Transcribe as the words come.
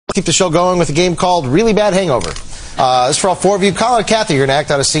Keep the show going with a game called Really Bad Hangover. This is for all four of you. Colin and Kathy are going to act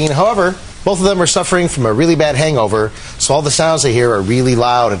out a scene. However, both of them are suffering from a really bad hangover, so all the sounds they hear are really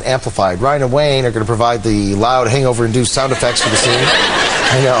loud and amplified. Ryan and Wayne are going to provide the loud hangover-induced sound effects for the scene.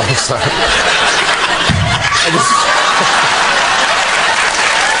 I know, I'm sorry.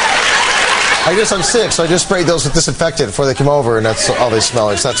 I'm sick, so I just sprayed those with disinfectant before they came over, and that's all they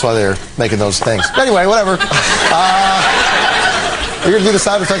smell. So that's why they're making those things. Anyway, whatever. You're going to do the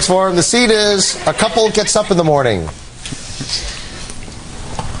sound effects for them. The scene is a couple gets up in the morning.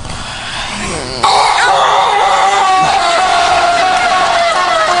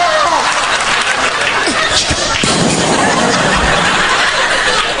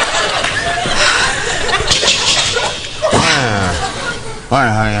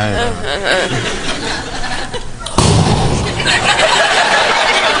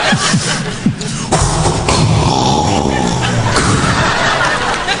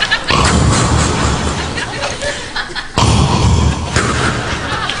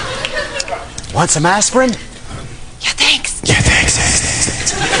 Want some aspirin? Yeah, thanks. Yeah, thanks.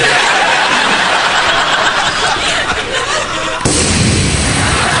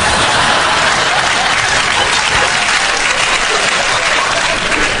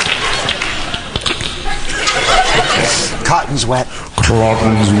 Cotton's wet.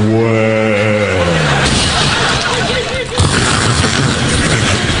 Cotton's wet.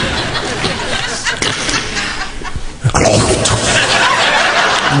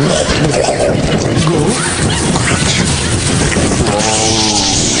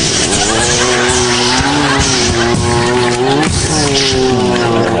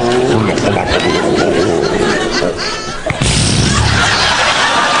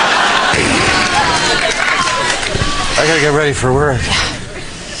 I gotta get ready for work.